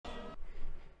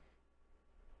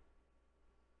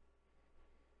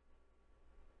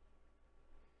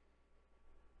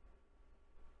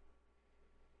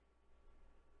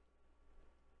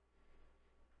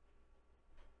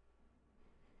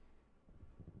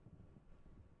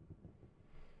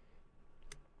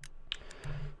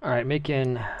Alright,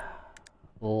 making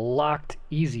locked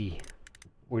easy.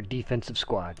 We're defensive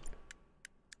squad.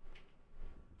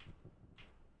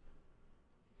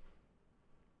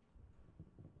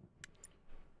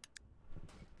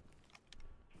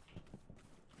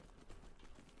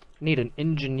 Need an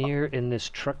engineer in this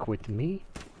truck with me.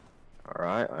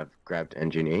 Alright, I've grabbed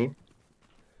engineer.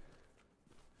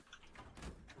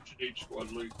 What you need,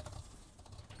 squad lead?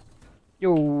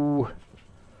 Yo!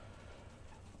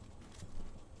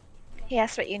 He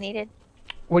asked what you needed.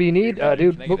 What do you need?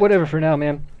 Dude, Negative. whatever for now,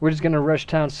 man. We're just gonna rush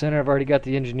town center. I've already got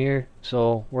the engineer,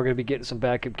 so we're gonna be getting some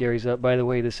backup Garys up. By the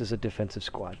way, this is a defensive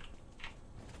squad.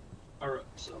 Alright,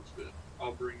 sounds good.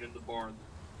 I'll bring in the barn.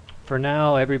 For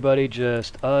now, everybody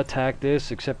just attack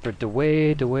this, except for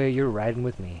Dawae. Dawae, you're riding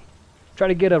with me. Try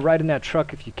to get a ride in that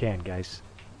truck if you can, guys.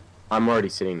 I'm already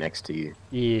sitting next to you.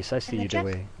 Yes, I see In you, the truck?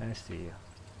 Dawae. I see you.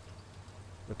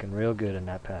 Looking real good in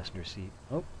that passenger seat.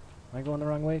 Oh, am I going the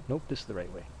wrong way? Nope, this is the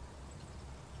right way.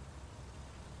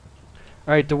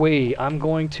 Alright, Dawae, I'm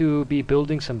going to be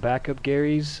building some backup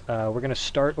Garys. We're going to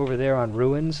start over there on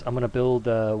Ruins. I'm going to build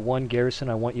one garrison.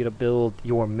 I want you to build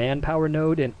your manpower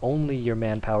node and only your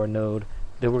manpower node.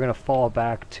 Then we're going to fall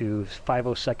back to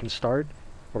 502nd start.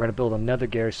 We're going to build another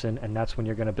garrison, and that's when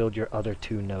you're going to build your other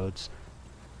two nodes.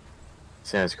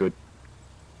 Sounds good.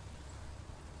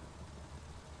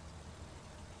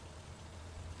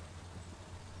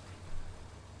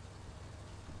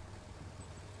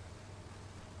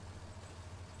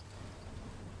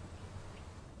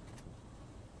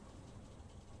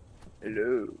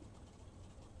 Hello.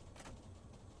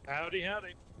 Howdy,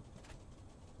 howdy.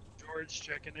 George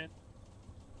checking in.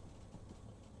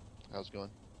 How's it going?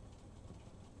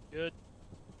 Good.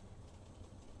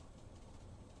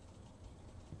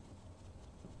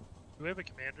 Do we have a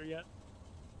commander yet?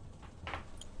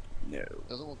 No.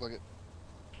 Doesn't look like it.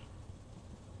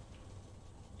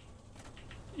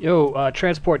 Yo,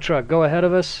 transport truck, go ahead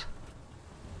of us.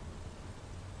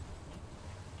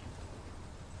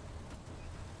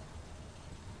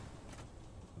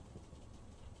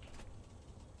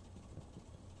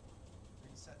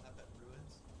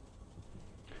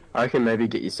 I reckon maybe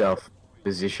get yourself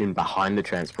positioned behind the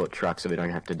transport truck so we don't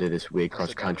have to do this weird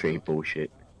cross-country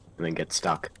bullshit and then get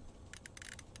stuck.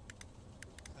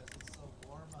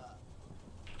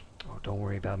 Oh, don't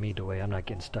worry about me, Dawae. I'm not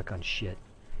getting stuck on shit.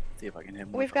 See if I can hit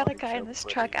him We've with got a audio guy in show this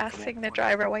before truck they asking command the point.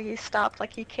 driver why he stopped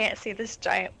like he can't see this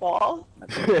giant wall.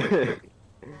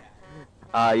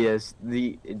 Ah, yes,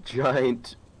 the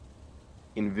giant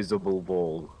invisible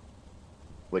wall,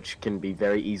 which can be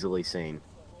very easily seen.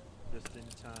 Just in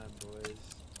time, boys.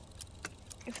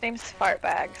 His name's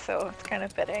Fartbag, so it's kind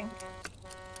of fitting.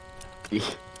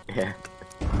 Yeah.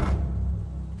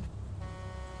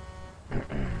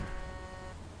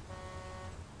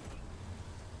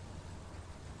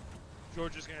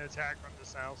 George is gonna attack from the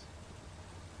south.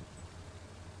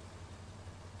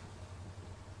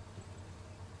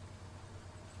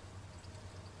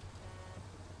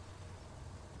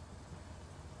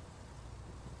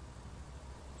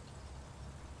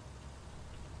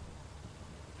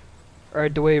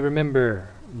 Alright, Dawae, remember,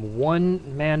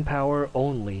 one manpower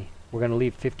only. We're gonna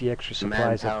leave 50 extra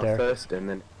supplies up Manpower there. first and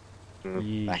then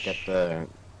back at Yeesh. the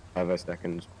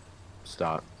 502nd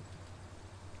start.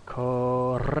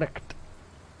 Correct.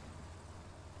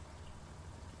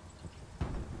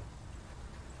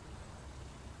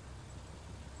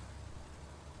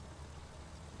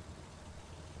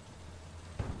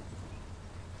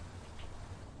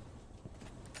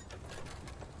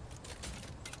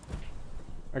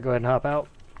 Alright, go ahead and hop out.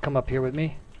 Come up here with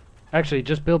me. Actually,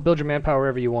 just build your manpower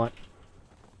wherever you want.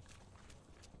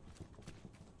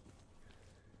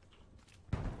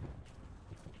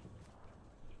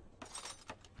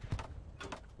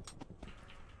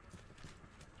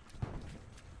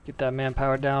 Get that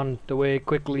manpower down the way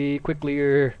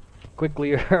quicklier.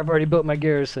 I've already built my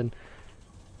garrison.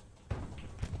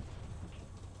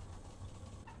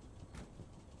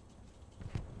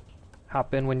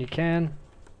 Hop in when you can.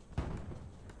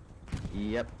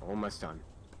 Yep, almost done.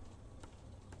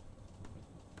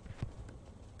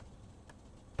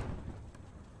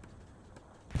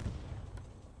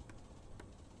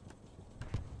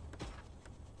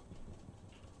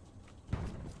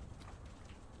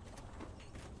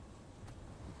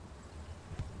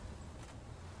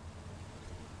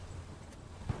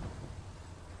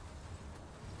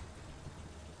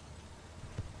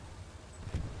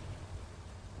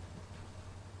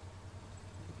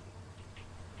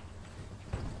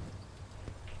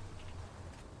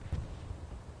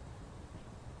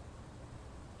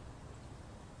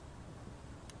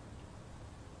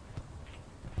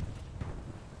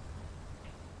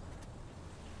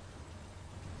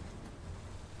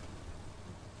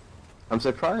 I'm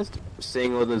surprised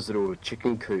seeing all those little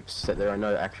chicken coops that there are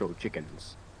no actual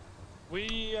chickens.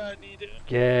 We need.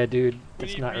 Yeah, dude, We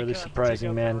that's need not really recon to surprising,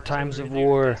 take out man. the Times of artillery. They're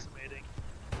war decimating.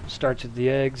 starts with the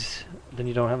eggs, then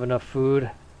you don't have enough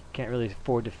food. Can't really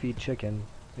afford to feed chicken.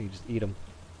 You just eat them.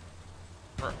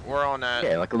 We're on that.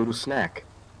 Yeah, like a little snack.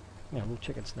 Yeah, a little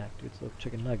chicken snack, dude. It's a little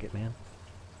chicken nugget, man.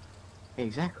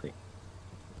 Exactly.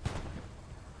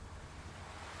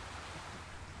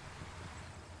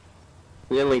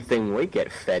 The only thing we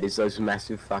get fed is those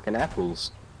massive fucking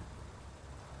apples.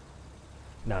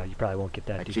 No, you probably won't get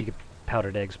that, dude. You get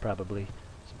powdered eggs, probably.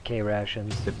 Some K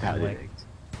rations. The some, powdered like, eggs.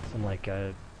 Some, like,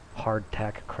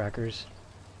 hardtack crackers.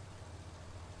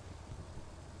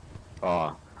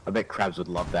 Oh, I bet Krabs would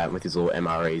love that with his little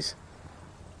MREs.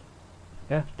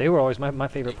 Yeah, they were always my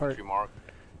favorite part. Infantry mark.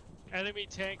 Enemy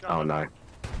tank Oh on no.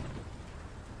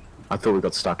 I thought we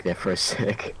got stuck there for a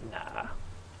sec. Nah.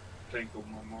 Tank on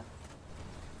my mark.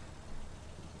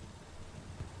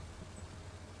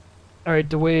 Alright,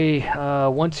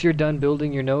 Dawae, once you're done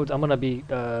building your nodes, I'm gonna be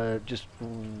just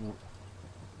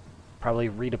probably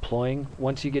redeploying.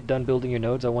 Once you get done building your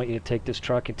nodes, I want you to take this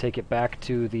truck and take it back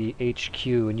to the HQ,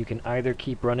 and you can either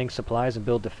keep running supplies and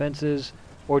build defenses,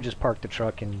 or just park the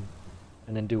truck and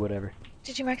then do whatever.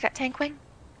 Did you mark that tank wing?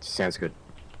 Sounds good.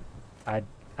 I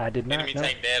did not. Enemy No.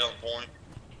 tank dead on point.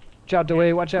 Watch out,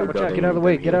 Dawae, watch out, We're watch out, get building, out of the we're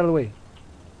way, building get here. out of the way.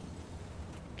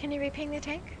 Can you reping the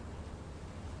tank?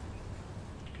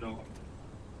 No.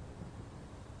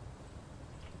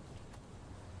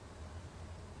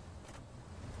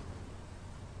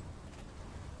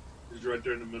 He's right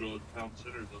there in the middle of the town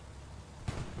center,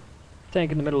 though.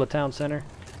 Tank in the middle of town center.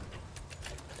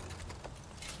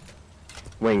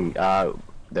 Wing, there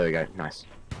we go, nice.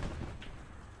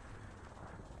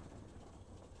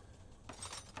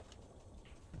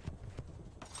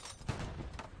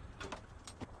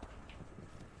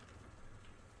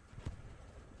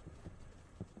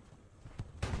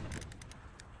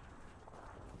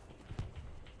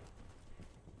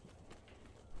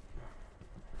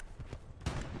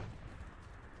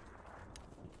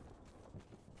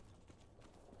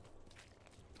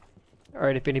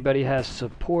 Alright, if anybody has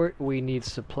support, we need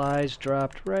supplies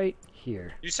dropped right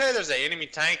here. You say there's an enemy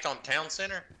tank on town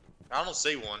center? I don't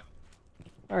see one.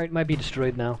 Alright, might be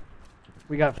destroyed now.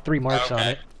 We got 3 marks on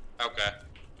Okay. it. Okay.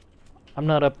 I'm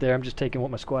not up there, I'm just taking what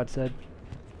my squad said.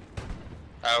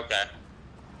 Okay.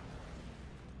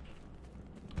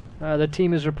 The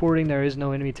team is reporting there is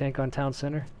no enemy tank on town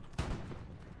center.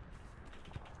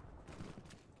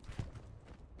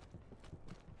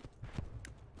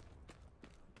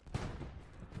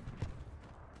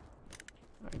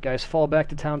 Alright, guys, fall back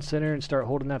to town center and start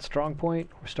holding that strong point.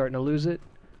 We're starting to lose it.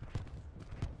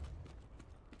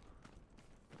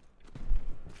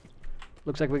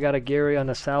 Looks like we got a Gary on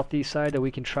the southeast side that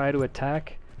we can try to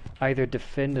attack. Either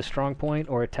defend a strong point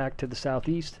or attack to the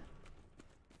southeast.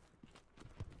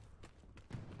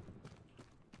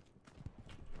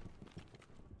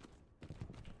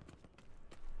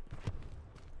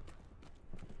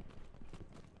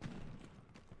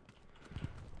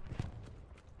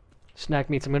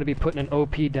 Snack meats, I'm going to be putting an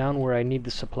OP down where I need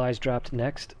the supplies dropped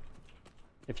next.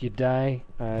 If you die,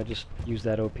 just use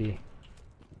that OP.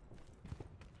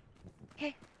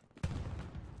 Okay.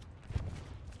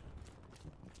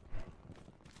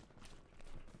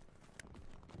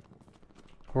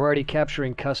 We're already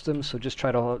capturing customs, so just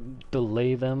try to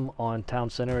delay them on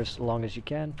town center as long as you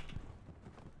can.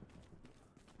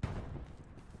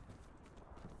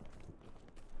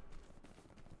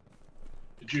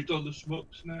 Did you throw the smoke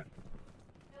snack?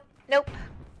 Nope.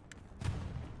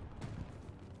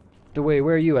 Dawae,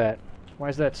 where are you at? Why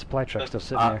is that supply truck still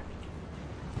sitting there?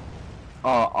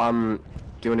 Oh,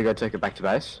 do you want to go take it back to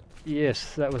base?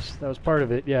 Yes, that was part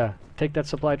of it, yeah. Take that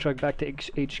supply truck back to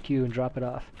HQ and drop it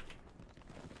off.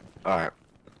 Alright.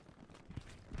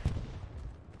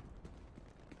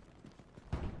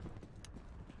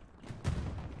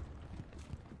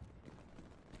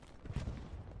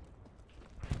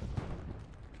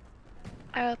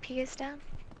 RLP is down.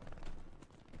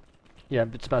 Yeah,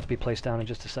 it's about to be placed down in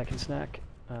just a second, Snack.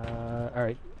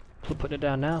 Alright, putting it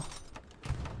down now.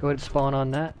 Go ahead and spawn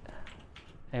on that.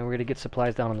 And we're going to get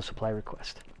supplies down on the supply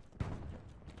request.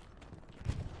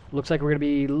 Looks like we're going to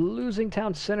be losing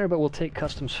town center, but we'll take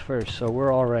customs first, so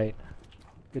we're alright.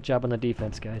 Good job on the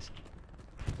defense, guys.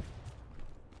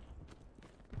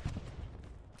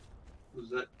 Was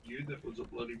that you that was a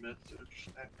bloody message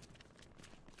snack?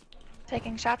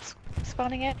 Taking shots,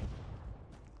 spawning it.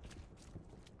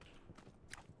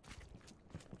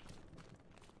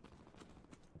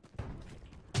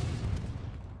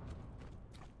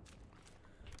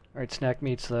 Alright, snack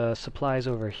meats, the supplies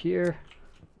over here.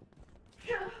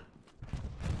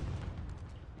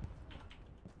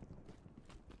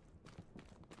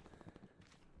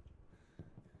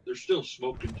 There's still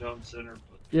smoke in town center,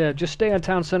 but Yeah, just stay on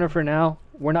town center for now.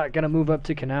 We're not gonna move up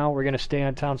to canal. We're gonna stay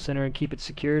on town center and keep it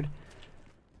secured.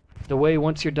 Dawae,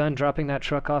 once you're done dropping that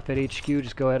truck off at HQ,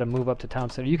 just go ahead and move up to town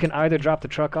center. You can either drop the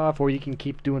truck off or you can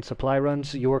keep doing supply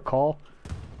runs. Your call.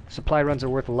 Supply runs are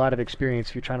worth a lot of experience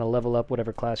if you're trying to level up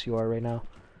whatever class you are right now.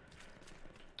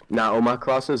 Nah, all my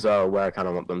classes are where I kind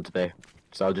of want them to be.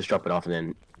 So I'll just drop it off and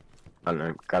then, I don't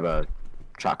know, grab a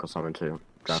truck or something to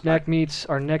drive Snack back. meats,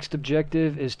 our next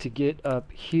objective is to get up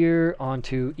here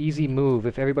onto easy move.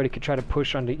 If everybody could try to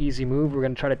push onto easy move, we're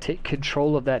going to try to take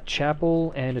control of that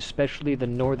chapel and especially the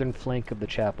northern flank of the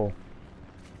chapel.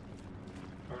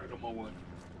 alright, I'm on my way.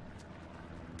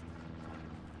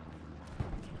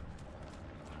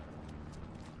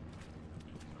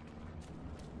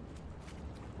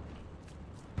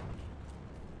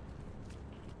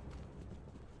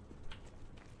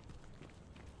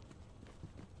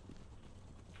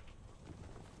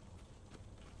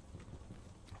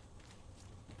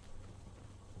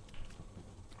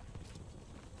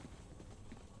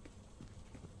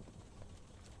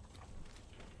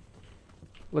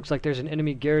 Looks like there's an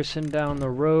enemy garrison down the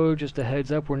road. Just a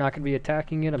heads up, we're not going to be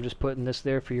attacking it. I'm just putting this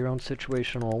there for your own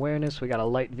situational awareness. We got a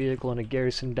light vehicle and a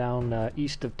garrison down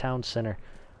east of town center.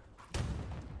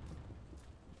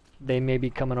 They may be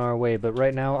coming our way, but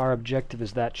right now our objective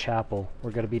is that chapel.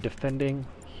 We're going to be defending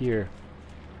here.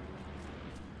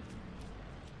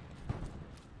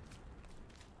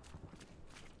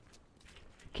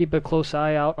 Keep a close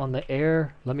eye out on the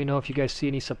air. Let me know if you guys see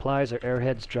any supplies or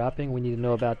airheads dropping. We need to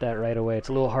know about that right away. It's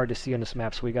a little hard to see on this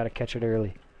map, so we got to catch it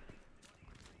early.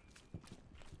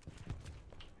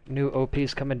 New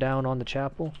OPs coming down on the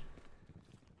chapel.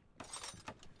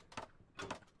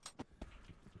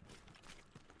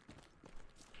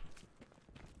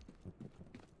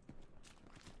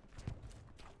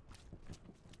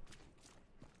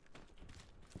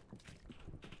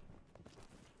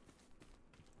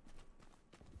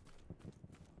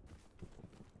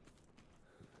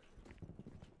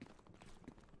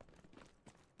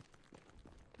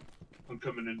 I'm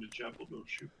coming into chapel, don't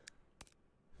shoot.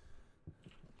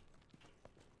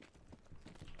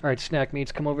 Alright, snack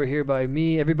meats, come over here by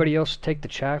me. Everybody else take the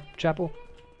chapel.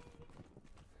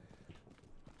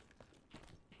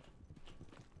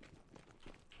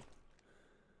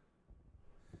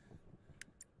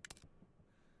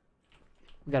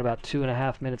 We got about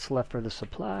 2.5 minutes left for the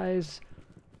supplies.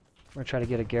 We're gonna try to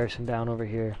get a garrison down over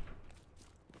here.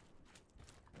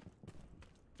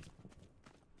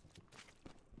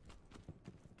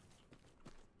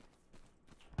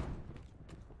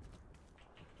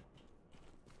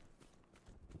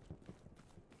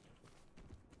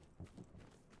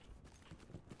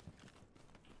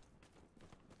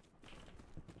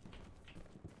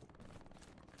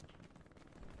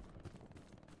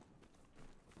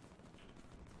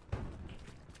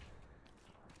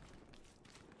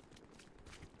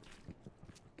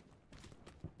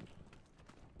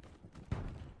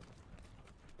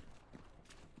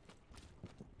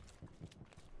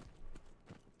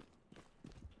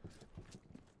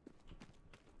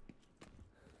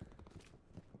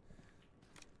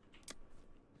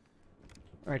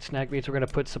 Alright, snack meats, we're gonna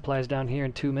put supplies down here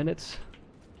in 2 minutes.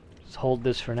 Just hold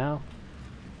this for now.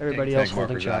 Everybody else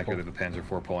holding chapel. The Panzer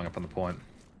IV pulling up on the point.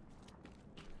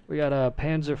 We got a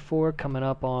Panzer IV coming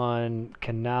up on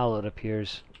Canal, it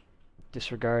appears.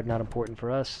 Disregard, not important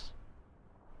for us.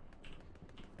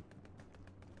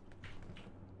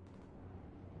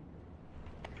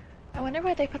 I wonder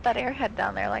why they put that airhead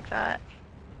down there like that.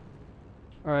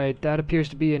 Alright, that appears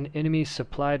to be an enemy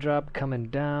supply drop coming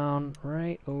down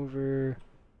right over...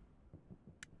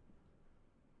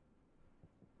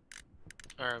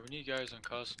 Alright, we need guys on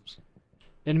customs.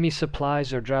 Enemy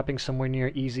supplies are dropping somewhere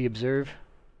near Easy Observe.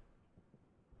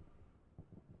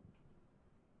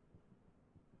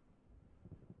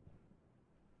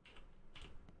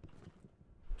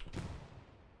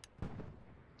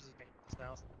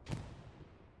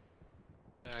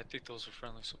 Yeah, I think those are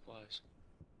friendly supplies.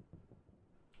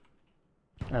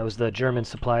 That was the German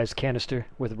supplies canister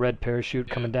with red parachute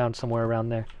Yeah. coming down somewhere around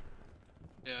there.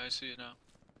 Yeah, I see it now.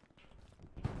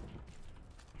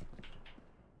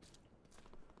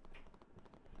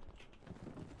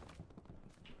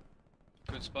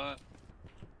 Good spot.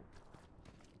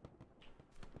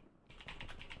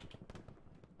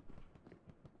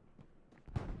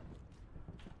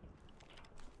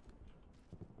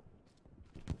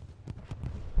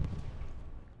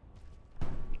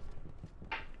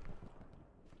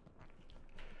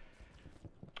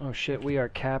 Oh shit, we are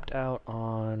capped out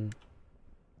on...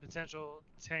 Potential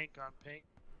tank on pink.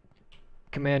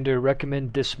 Commander,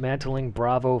 recommend dismantling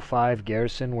Bravo 5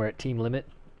 garrison. We're at team limit.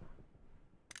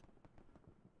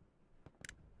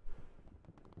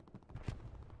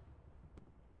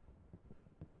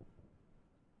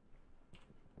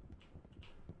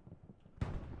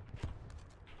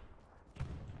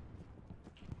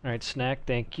 Alright, Snack,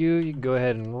 thank you. You can go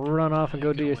ahead and run off and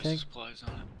go do your thing. Supplies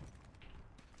on it.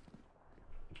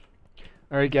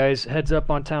 Alright guys, heads up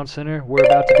on town center. We're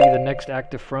about to be the next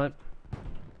active front.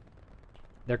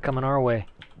 They're coming our way.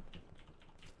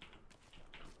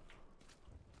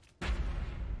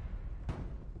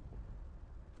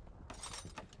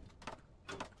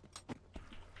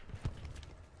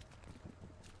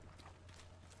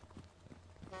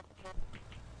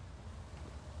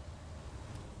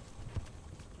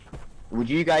 Would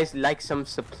you guys like some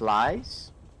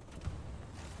supplies?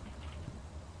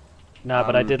 Nah,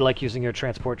 but I did like using your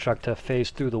transport truck to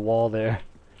phase through the wall there.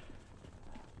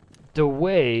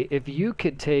 Dawae, if you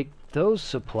could take those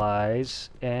supplies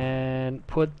and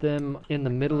put them in the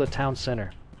middle of town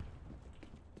center.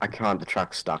 I can't, the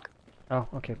truck's stuck. Oh,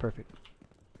 okay, perfect.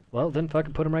 Well, then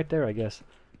fucking put them right there, I guess.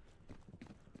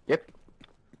 Yep.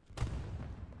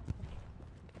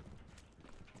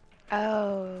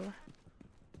 Oh.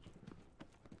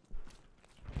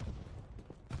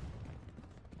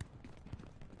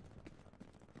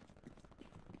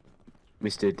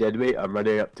 Mr. Deadweight, I'm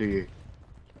running up to you.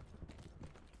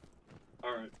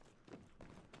 Alright.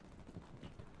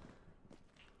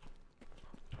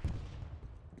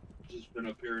 Just been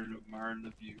up here and admiring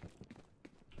the view.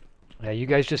 Yeah, you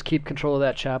guys just keep control of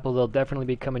that chapel. They'll definitely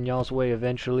be coming y'all's way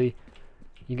eventually.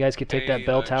 You guys could take that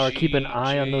bell tower. Keep an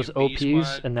eye on those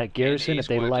OPs and that garrison. If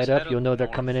they light up, you'll know they're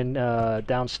coming in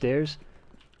downstairs.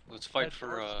 Let's fight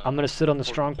for. I'm gonna sit on the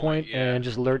strong point yeah. and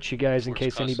just lurch you guys in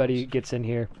Towards case anybody customs. gets in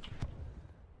here.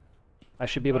 I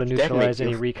should be able to Definitely. neutralize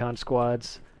any recon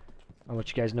squads. I'll let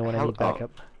you guys know when I How- need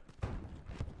backup.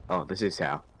 Oh, this is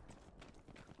how.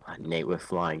 Nate, we're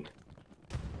flying.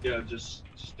 Yeah, just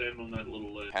stand on that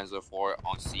little ledge. Panzer 4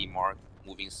 on C mark,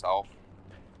 moving south.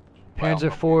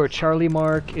 Panzer 4, Charlie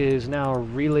Mark is now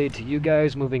relayed to you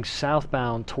guys, moving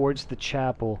southbound towards the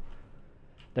chapel.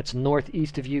 That's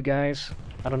northeast of you guys.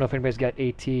 I don't know if anybody's got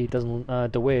AT. Doesn't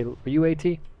Dawae, are you AT?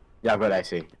 Yeah, I've got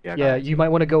AC. Yeah, Yeah, you might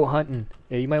want to go hunting.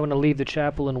 Yeah, you might want to leave the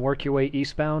chapel and work your way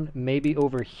eastbound. Maybe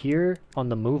over here on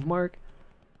the move mark.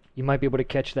 You might be able to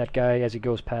catch that guy as he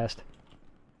goes past.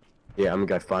 Yeah, I'm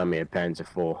gonna go find me a Panzer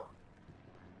 4.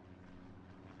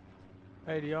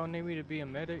 Hey, do y'all need me to be a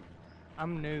medic?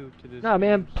 I'm new to this. Nah,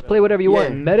 man, game, so- play whatever you want.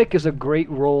 Yeah. Medic is a great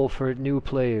role for new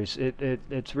players.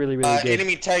 It's really good.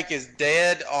 Enemy tank is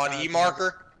dead on E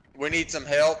marker. We need some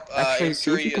help. Actually,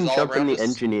 see if Infantry you is can all jump in around the us.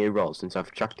 engineer role since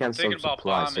I've chucked down some thinking about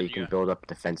supplies so bombing you can you. build up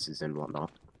defenses and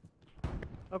whatnot.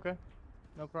 Okay,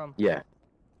 no problem. Yeah.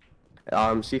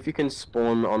 See if you can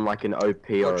spawn on like an OP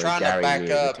or We're a trying to Gary back near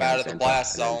the up town out of the center,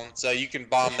 blast and then- zone, so you can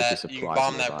bomb there should that. be You can supplies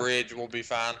bomb nearby. that bridge. We'll be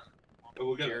fine. Oh,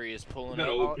 we got, Gary is we pulling got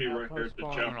up. an OP I'll right there at the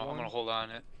postpone. chapel. I'm gonna hold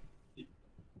on it.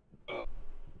 Uh,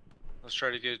 Let's try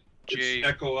to get it's J,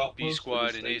 Echo Outpost B for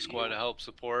squad, the and A state squad to unit. help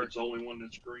support. It's the only one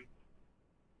that's green.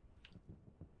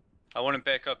 I wouldn't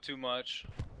back up too much.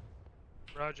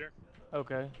 Roger.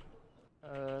 Okay.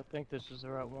 I think this is the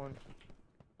right one.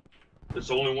 It's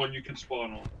the only one you can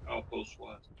spawn on, outpost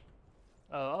wise.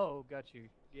 Oh, got you.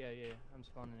 Yeah, I'm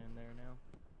spawning in there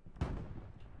now.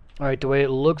 Alright, the way it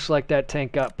looks like that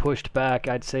tank got pushed back,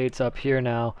 I'd say it's up here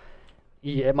now.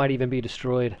 Yeah, it might even be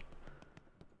destroyed.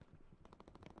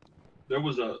 There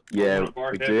was a Yeah, one of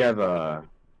our we do heavy-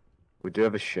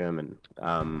 have a Sherman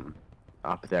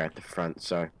up there at the front,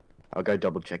 so I'll go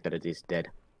double check that it is dead.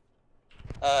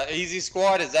 Easy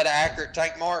squad, is that an accurate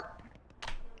tank mark?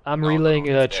 I'm No, relaying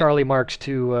no, it's dead. Charlie Marks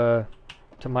to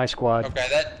my squad. Okay,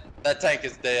 that tank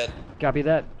is dead. Copy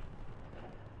that.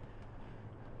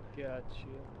 Gotcha.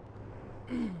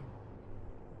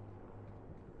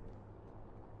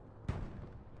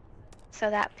 So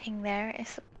that ping there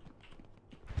is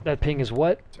That ping is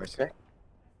what? Sorry, sir?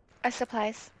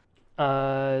 supplies.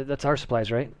 That's our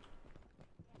supplies, right?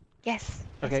 Yes.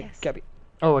 Okay, yes. copy.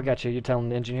 Oh, I got you. You're telling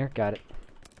the engineer? Got it.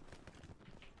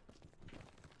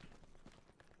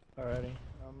 Alrighty.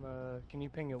 Can you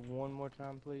ping it one more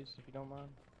time, please, if you don't mind?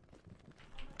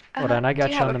 Hold on, I got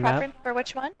Do you you on have the a map. preference for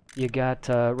which one? You got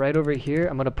right over here.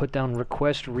 I'm gonna put down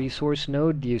request resource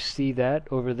node. Do you see that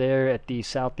over there at the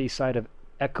southeast side of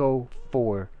Echo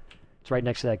 4? It's right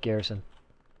next to that garrison.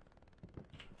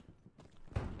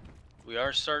 We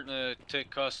are starting to take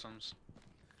customs.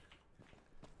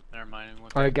 Never mind.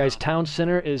 Alright guys, town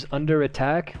center is under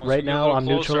attack. Once we Right get a now little I'm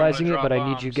closer, I'm neutralizing gonna it, but I drop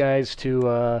need you bombs. guys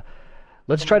to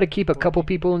let's try to keep a couple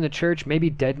people in the church. Maybe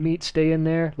Dead Meat stay in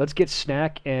there. Let's get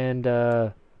Snack and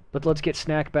let's get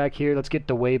Snack back here. Let's get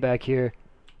Dawae back here.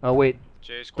 Oh wait,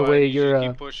 J squad, way I need you to you're,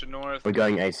 keep pushing north. We're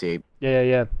going AC.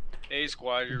 yeah. A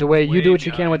squad, you're Dawae, you way do what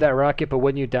you can behind. with that rocket, but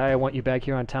when you die, I want you back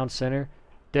here on town center.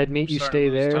 Dead Meat, We're you starting stay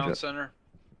to lose there. Town center.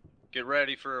 Get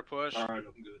ready for a push. Alright,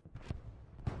 I'm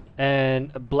good.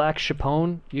 And Black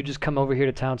Chapone, you just come over here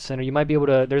to town center. You might be able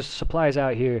to. There's supplies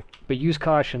out here, but use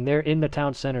caution. They're in the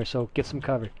town center, so get some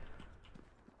cover.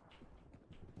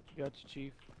 Got you,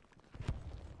 Chief.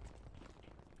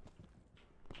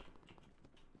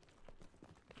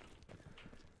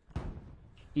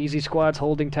 Easy squad's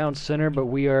holding town center, but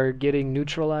we are getting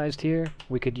neutralized here.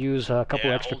 We could use a couple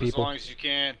Yeah, extra hold people. as long as you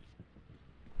can.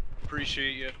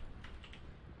 Appreciate you.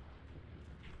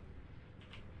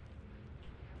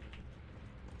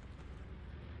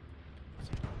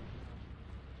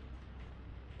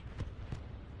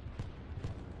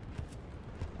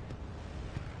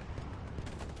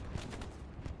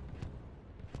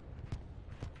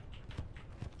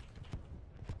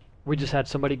 We just had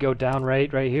somebody go down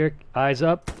right here. Eyes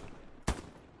up.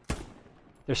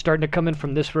 They're starting to come in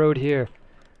from this road here.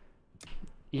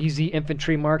 Easy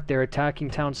infantry mark. They're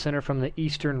attacking town center from the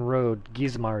eastern road,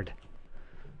 Gizmard.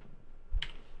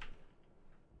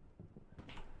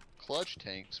 Clutch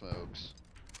tank smokes.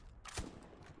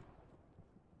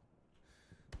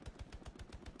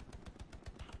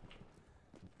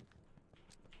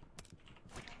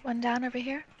 One down over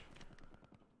here.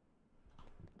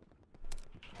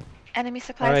 Enemy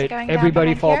supplies are Alright, going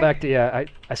everybody down fall here. back to, yeah,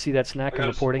 I see that Snack. I I'm got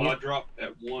a reporting supply it. drop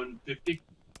at 150.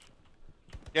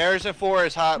 Garrison 4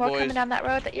 is hot, More boys. coming down that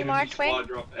road that you Enemy marked, supply Wing.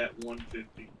 drop at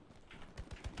 150.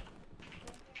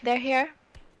 They're here.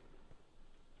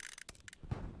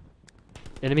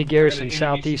 Enemy I got garrison, an enemy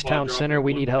southeast supply town drop center, at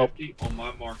we need help. 150 on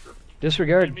my marker.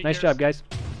 Disregard, Enemy nice job garrison.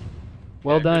 guys.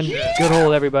 Well Yeah, done, good shit. good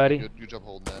hold everybody. Good job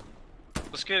holding that.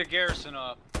 Let's get a garrison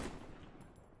up.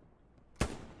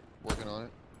 Working on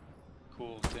it.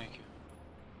 Cool, thank you.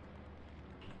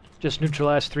 Just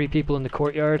neutralized 3 people in the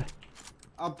courtyard.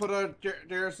 I'll put a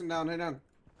garrison down. Hang on.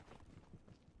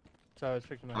 Sorry, I was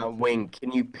fixing my Wing,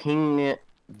 can you ping it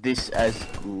this as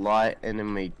light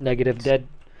enemy? Negative, dead.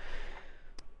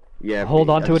 Yeah. Hold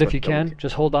I on to just it if want you double can. check.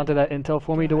 Just hold on to that intel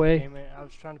for me, God Dawae. damn it, I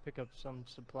was trying to pick up some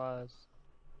supplies.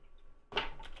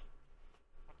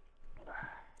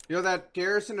 You know that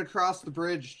garrison across the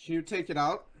bridge? Can you take it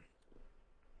out?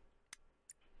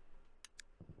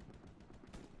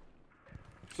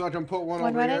 So I can put one One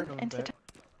over running here. into.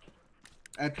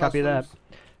 At Copy that. customs.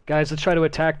 Guys, let's try to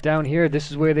attack down here. This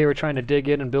is where they were trying to dig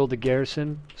in and build a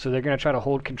garrison. So they're going to try to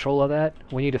hold control of that.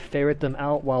 We need to ferret them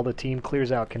out while the team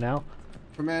clears out canal.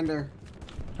 Commander,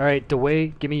 Alright,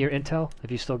 Dawae, give me your intel, if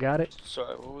you still got it.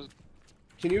 Sorry, what was?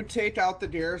 can you take out the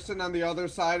garrison on the other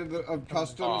side of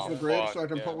customs, Oh, the bridge, fuck, so I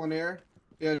can yeah. put one here?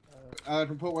 Yeah, I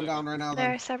can put one down right now There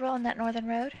then. are several on that northern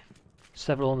road.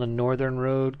 Several on the northern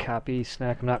road. Copy,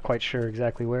 Snack. I'm not quite sure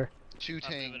exactly where. 2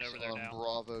 tanks moving over there on now.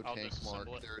 Bravo I'll tank disassemble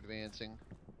mark. it. They're advancing.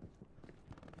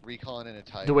 Recon and a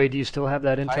Tiger. Dawae, do you still have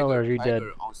that intel, or are you dead?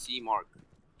 Tiger on C mark.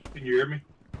 Can you hear me?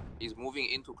 He's moving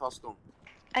into custom.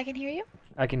 I can hear you.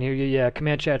 I can hear you, yeah.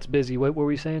 Command chat's busy. What were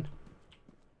we saying?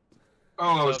 Oh,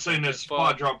 I was What's up, saying that Mr. supply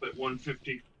Fuck? drop at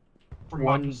 150 from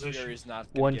One- my position.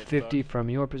 150 from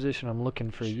your position. I'm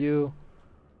looking for you.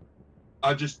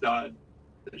 I just died.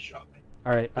 They shot me.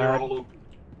 Alright, They're all open.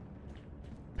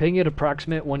 ping it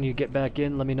approximate when you get back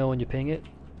in. Let me know when you ping it.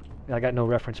 I got no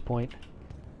reference point.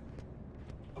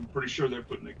 I'm pretty sure they're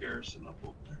putting a garrison up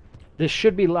over there. This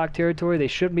should be locked territory. They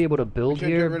should be able to build should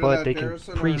get here, rid of but that they can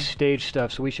garrison, or- pre-stage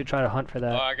stuff, so we should try to hunt for Oh,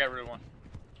 that. I got rid of one.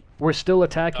 We're still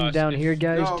attacking down it's- here,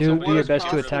 guys. No, Do so your one's best to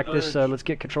crossed the attack this. bridge. Let's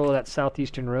get control of that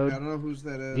southeastern Yeah, road. I don't know whose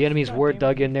that is. The enemies God were damn it,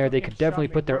 dug in there. They fucking could definitely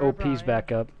shot me put their wherever I OPs am.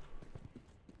 back up.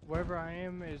 Wherever I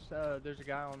am is, there's a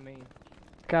guy on me.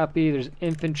 Copy. There's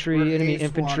infantry, Where the enemy A squad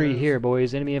infantry is. here,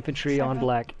 boys. Enemy infantry on Seven.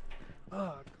 black.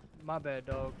 Ugh, my bad,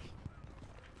 dog.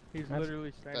 He's That's-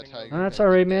 literally standing how over you- That's Okay,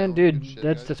 alright, good man, deal. dude. Good shit,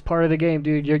 That's guys. that's part of the game,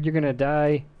 dude. You're gonna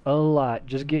die a lot.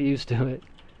 Just get used to it.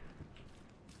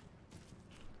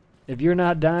 If you're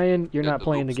not dying, you're not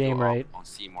playing the loop's game still up right. on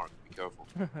C mark. Be careful.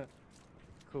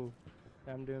 Cool.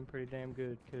 I'm doing pretty damn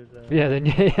good, cause, Yeah, then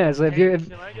yeah. So if you're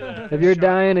if you're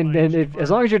dying and if, as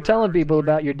long as you're telling people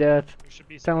about your death,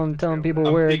 telling people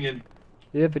I'm where pinging.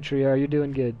 the infantry are, you're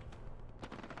doing good.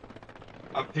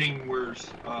 I ping where's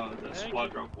the supply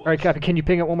drop was. All right, copy. Can you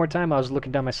ping it one more time? I was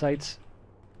looking down my sights.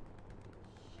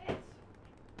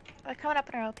 They're coming up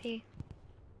in our LP.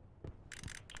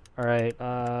 Alright,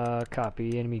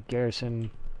 copy. Enemy garrison.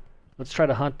 Let's try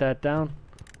to hunt that down.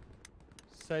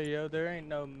 Say, yo, there ain't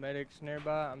no medics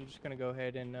nearby. I'm just gonna go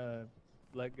ahead and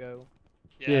let go.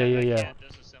 Yeah, yeah, I yeah. can't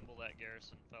disassemble that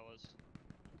garrison, fellas.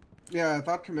 Yeah, I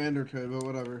thought Commander could, but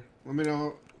whatever. Let me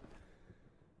know.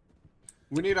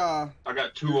 We need I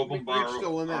got two of them by reach the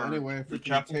limit our- anyway if the we can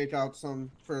chapel. take out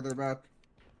some further back.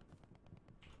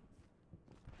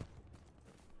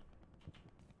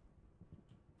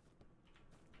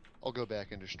 I'll go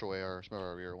back and destroy some of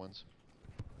our rear ones.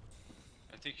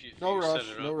 I think if No you rush,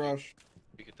 set it up, no rush.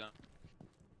 you get done.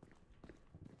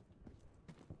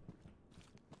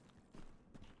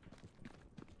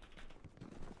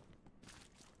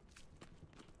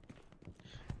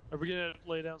 Are we gonna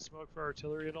lay down smoke for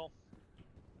artillery at all?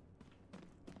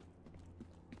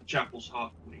 Chapel's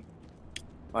hot.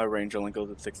 My range only goes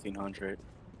at 1600.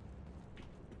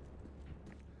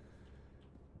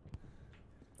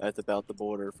 That's about the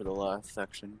border for the last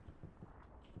section.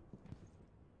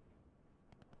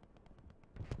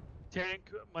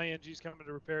 Tank, my NG's coming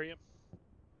to repair you.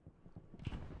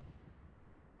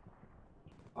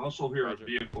 I also hear a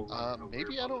vehicle. running over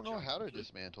Maybe here I by don't the know chapel, how to too.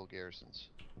 dismantle garrisons.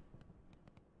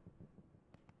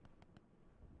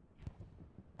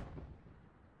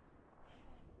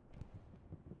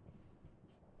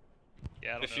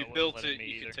 Yeah, I don't If know. you it wasn't built letting it, me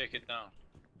you either. can take it down.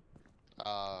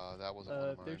 That wasn't one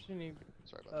of If mine. there's any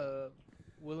Sorry about that.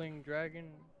 willing dragon,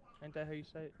 ain't that how you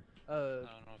say it? I don't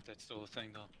know if that's still a thing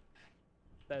though.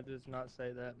 That does not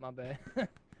say that. My bad.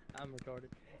 I'm retarded.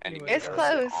 Anyway, It's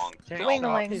close.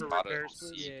 Wingling. Is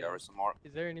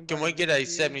there anybody? Can we get a here,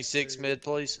 76 or mid,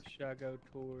 please? Should I go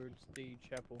towards the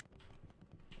chapel?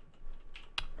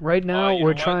 Right now, you know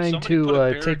we're what? trying Somebody put to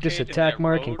a take this barricade in attack that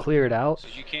mark and road, clear it out. so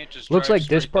you can't just Looks drive like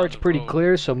this straight down part's the pretty road.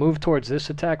 clear, so move towards this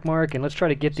attack mark, and let's try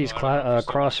to get these I don't know if you still want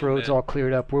to crossroads commit. all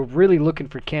cleared up. We're really looking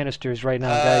for canisters right now,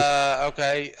 guys.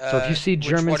 Okay. So if you see which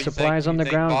German one do you think? supplies on You the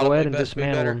think ground, bottom go ahead would and be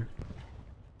dismantle better? them.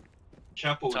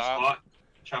 Chapel is Top. hot.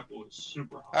 Chapel is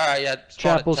super hot. Alright, yeah.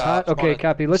 Chapel's hot. Okay,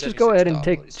 copy. Let's just go ahead and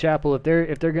take Chapel if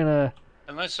they're gonna.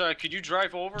 Unless, could you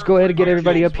drive over? Let's go ahead and get Quick,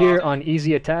 everybody up here spot? on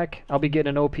easy attack. I'll be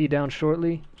getting an OP down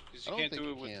shortly. 'Cause you can't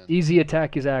do it with. Easy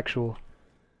attack is actual.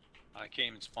 I can't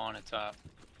even spawn at top.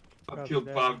 I've killed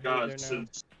 5 guys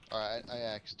since. Alright, I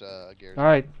axed garrison. All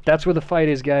right, that's where the fight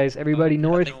is, guys. Everybody I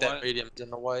north. think that medium's in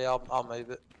the way. I'll move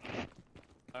it.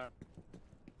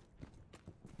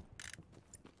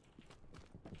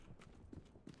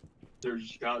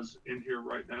 There's guys in here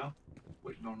right now,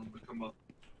 waiting on them to come up.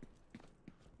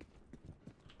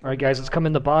 All right, guys, let's come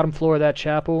in the bottom floor of that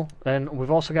chapel, and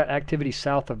we've also got activity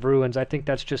south of ruins. I think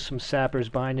that's just some sappers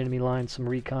behind enemy lines, some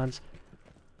recons.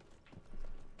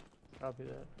 Copy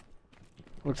that.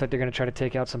 Looks like they're gonna try to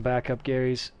take out some backup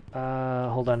Garys.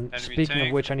 Hold on. Enemy Speaking of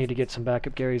tank. which, I need to get some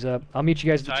backup Garys up. I'll meet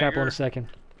you guys at the chapel in a Tiger. second.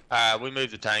 We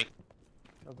moved the tank.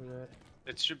 Copy that.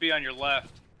 It should be on your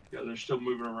left, Yeah, they're still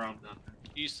moving around down there.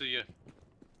 east of you.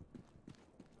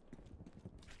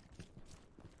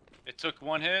 It took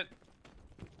one hit.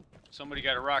 Somebody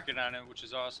got a rocket on it, which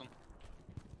is awesome.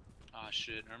 Ah,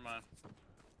 shit. Never mind.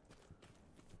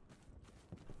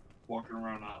 Walking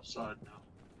around outside now.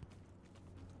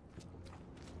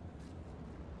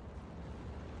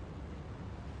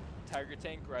 Tiger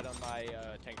tank right on my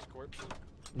tank's corpse.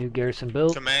 New garrison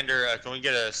built. Commander, can we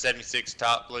get a 76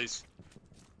 top, please?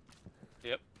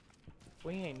 Yep.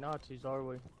 We ain't Nazis, are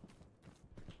we?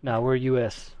 Nah, we're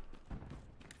U.S.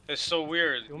 It's so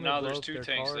weird. You want me to Now blow there's up 2 their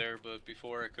tanks car? there, but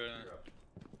before I couldn't.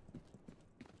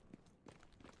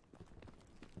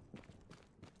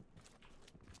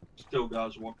 Still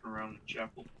guys walking around the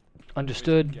chapel.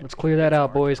 Understood. Let's clear that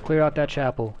out, boys. Clear out that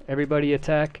chapel. Everybody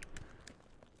attack.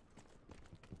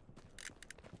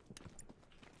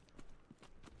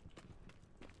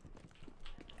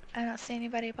 I don't see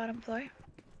anybody bottom floor.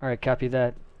 All right, copy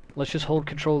that. Let's just hold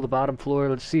control of the bottom floor.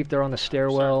 Let's see if they're on the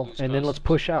stairwell, lose and then let's customs.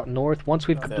 push out north. Once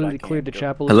we've That I completely can't cleared the do.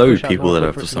 chapel, let's Hello, push out people north, that look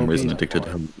are for some some reason OPs. addicted to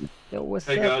him. Yo, what's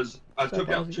Hey up? guys, I What's up, took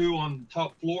out Ozzy? 2 on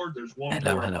top floor. There's one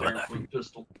Hello, more hello, up there hello. for the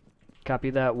pistol. Copy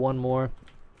that. One more.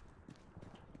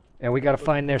 And we gotta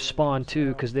find their spawn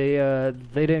too, cause they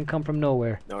didn't come from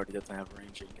nowhere. It already doesn't have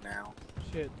ranging now.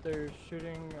 Shit, they're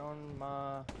shooting on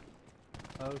my.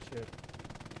 Oh shit.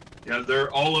 Yeah, they're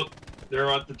all up.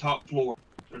 They're at the top floor.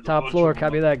 There's a Top bunch floor. of them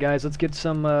Copy up. that, guys. Let's get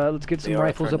some They are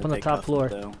rifles trying up to on the take top customs, floor.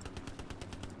 though.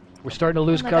 We're starting to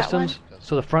lose Only that customs,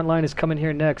 so the front line is coming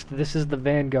here next. This is the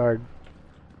vanguard.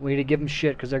 We need to give them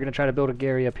shit because they're gonna try to build a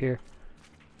Gary up here.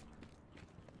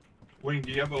 Wayne,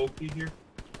 do you have an OP here?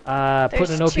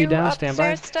 Putting an OP two down. Stand by.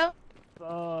 upstairs still.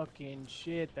 Fucking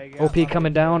shit, they got OP my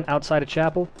coming bitch down ass. outside of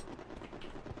chapel.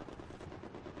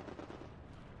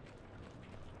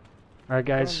 Alright,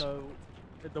 guys. From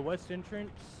the west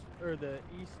entrance, or the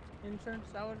east entrance,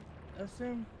 I would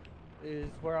assume, is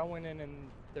where I went in, and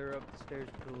they're up the stairs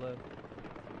to the left.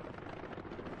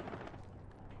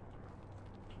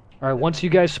 Alright, once you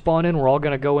guys spawn in, we're all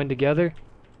gonna go in together.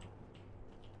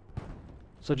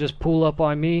 So just pull up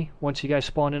on me once you guys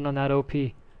spawn in on that OP.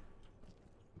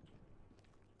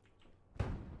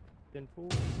 Then pull.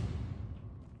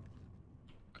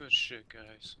 Good shit,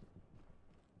 guys.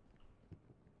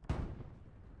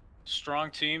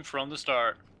 Strong team from the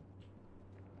start.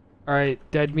 Alright,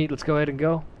 dead meat, let's go ahead and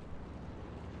go.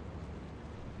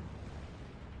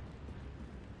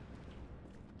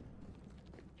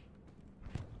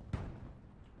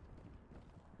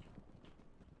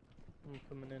 I'm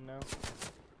coming in now.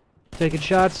 Taking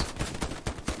shots.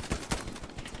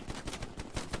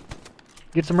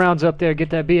 Get some rounds up there, get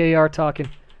that BAR talking.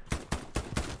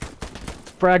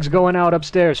 Frag's going out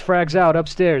upstairs, frag's out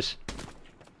upstairs.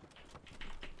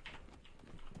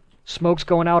 Smoke's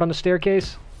going out on the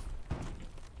staircase.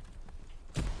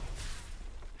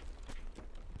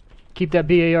 Keep that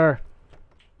BAR.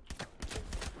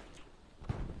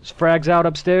 Frag's out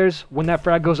upstairs. When that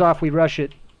frag goes off, we rush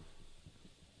it.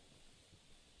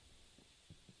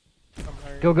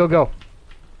 Go, go, go.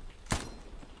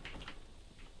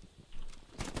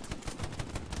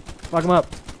 Lock him up.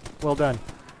 Well done.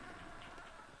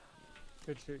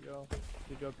 Good shit, y'all.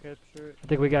 Did y'all capture it? I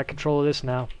think we got control of this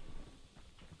now.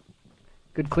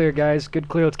 Good clear, guys. Good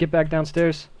clear. Let's get back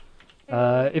downstairs.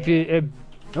 If you...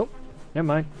 nope. Never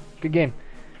mind. Good game.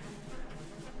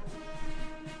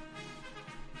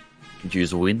 Did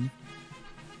you win?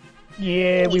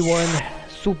 Yeah, we won.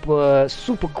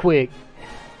 Super quick.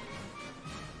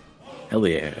 Hell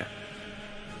yeah.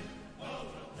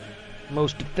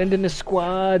 Most defending the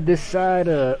squad this side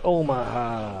of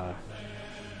Omaha.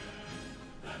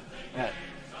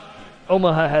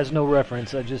 Omaha has no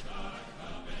reference. I just...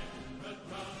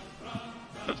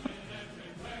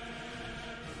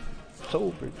 Yeah,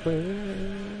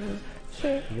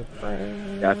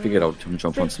 I figured I'd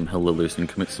jump on some hella loose and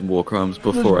commit some war crimes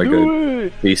before I go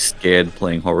be scared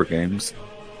playing horror games.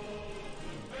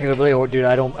 Dude,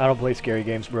 I don't play scary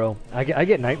games, bro. I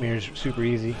get nightmares super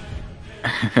easy.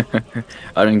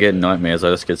 I don't get nightmares. I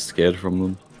just get scared from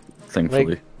them. Thankfully.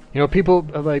 Like, you know, people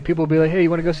be like, "Hey, you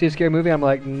want to go see a scary movie?" I'm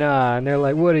like, "Nah," and they're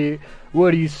like, "What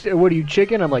are you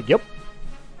chicken?" I'm like, "Yep,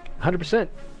 100%."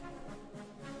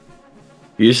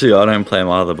 Usually I don't play them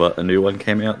either, but a new one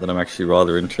came out that I'm actually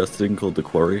rather interested in called The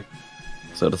Quarry.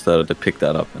 So I decided to pick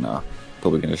that up and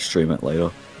probably going to stream it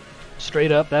later.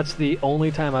 Straight up, that's the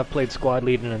only time I've played squad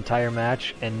lead in an entire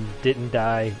match and didn't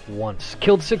die once.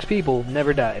 Killed 6 people,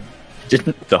 never died.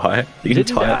 Didn't die?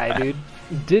 Didn't die, dude.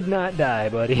 Did not die,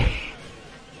 buddy.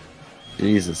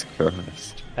 Jesus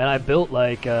Christ. And I built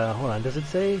like, hold on, does it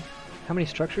say how many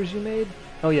structures you made?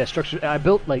 Oh yeah, structures. I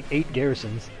built like 8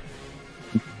 garrisons.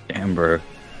 Damn, bro.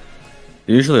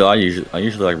 I usually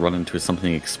like run into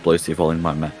something explosive while in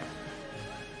my map.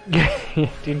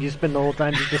 Dude, you spend the whole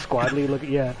time just the squad lead. Look,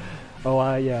 yeah.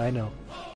 Oh, yeah, I know.